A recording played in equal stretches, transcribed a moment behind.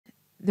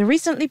The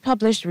recently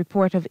published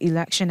report of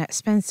election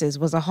expenses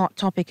was a hot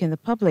topic in the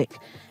public,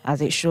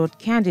 as it showed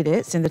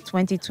candidates in the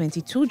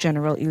 2022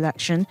 general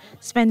election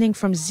spending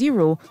from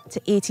 $0 to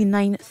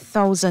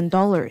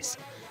 $89,000.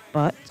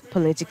 But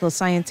political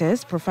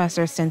scientist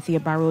Professor Cynthia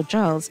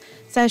Barrow-Giles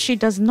says she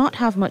does not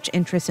have much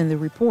interest in the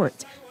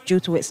report due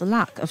to its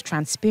lack of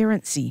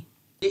transparency.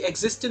 The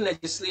existing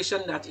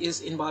legislation that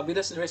is in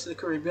Barbados and the rest of the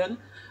Caribbean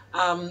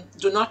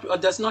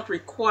does not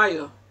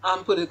require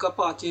political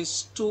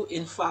parties to,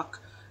 in fact,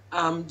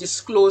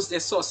 disclose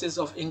their sources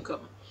of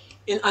income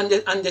and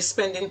their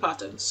spending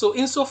patterns. So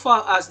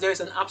insofar as there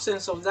is an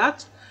absence of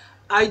that,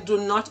 I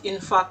do not, in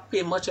fact,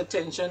 pay much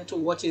attention to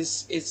what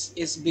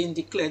is being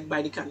declared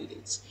by the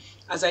candidates.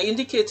 As I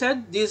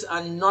indicated, these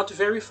are not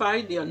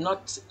verified, they are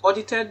not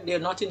audited, they are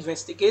not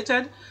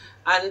investigated,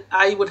 and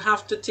I would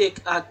have to take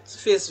at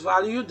face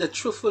value the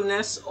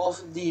truthfulness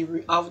of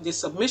the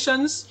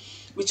submissions,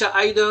 which are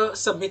either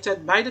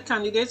submitted by the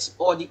candidates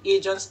or the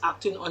agents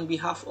acting on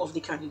behalf of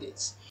the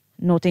candidates.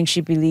 Noting she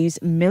believes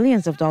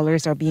millions of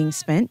dollars are being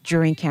spent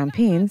during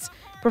campaigns,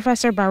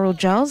 Professor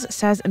Barrow-Giles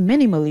says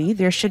minimally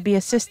there should be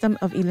a system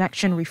of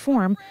election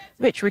reform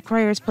which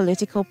requires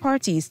political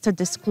parties to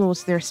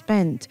disclose their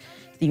spend.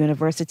 The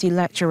university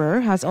lecturer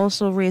has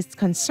also raised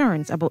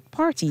concerns about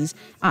parties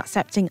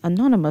accepting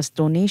anonymous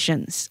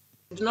donations.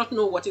 We do not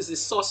know what is the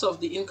source of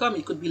the income.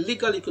 It could be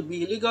legal, it could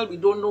be illegal. We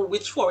don't know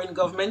which foreign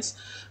governments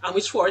and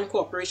which foreign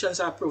corporations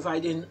are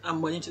providing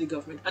money to the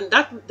government. And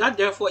that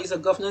therefore is a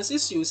governance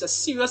issue. It's a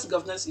serious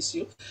governance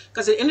issue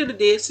because at the end of the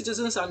day,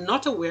 citizens are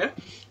not aware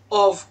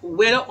of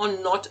whether or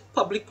not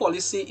public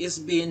policy is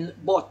being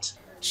bought.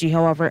 She,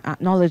 however,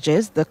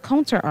 acknowledges the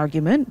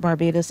counter-argument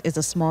Barbados is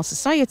a small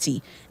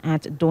society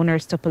and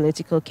donors to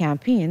political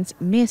campaigns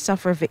may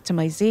suffer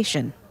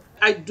victimization.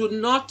 I do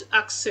not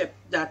accept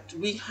that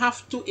we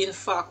have to, in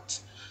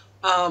fact,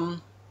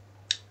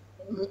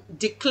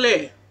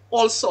 declare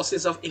all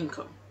sources of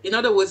income. In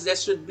other words, there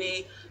should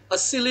be a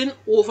ceiling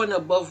over and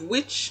above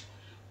which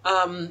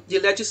the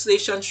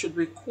legislation should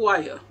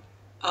require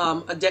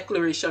a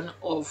declaration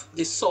of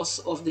the source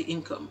of the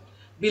income.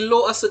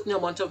 Below a certain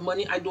amount of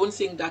money, I don't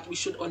think that we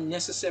should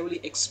unnecessarily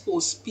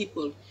expose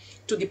people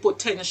to the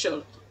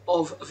potential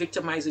of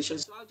victimization.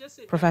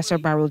 So Professor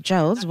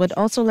Barrow-Giles would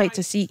also like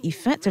to see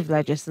effective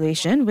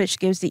legislation which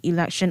gives the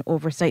election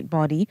oversight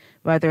body,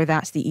 whether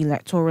that's the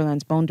Electoral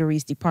and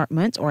Boundaries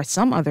Department or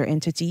some other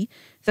entity,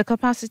 the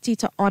capacity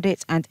to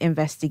audit and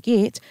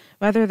investigate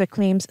whether the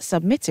claims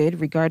submitted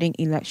regarding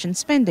election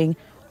spending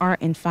are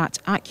in fact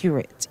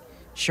accurate.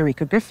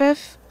 Sharika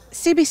Griffith,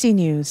 CBC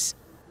News.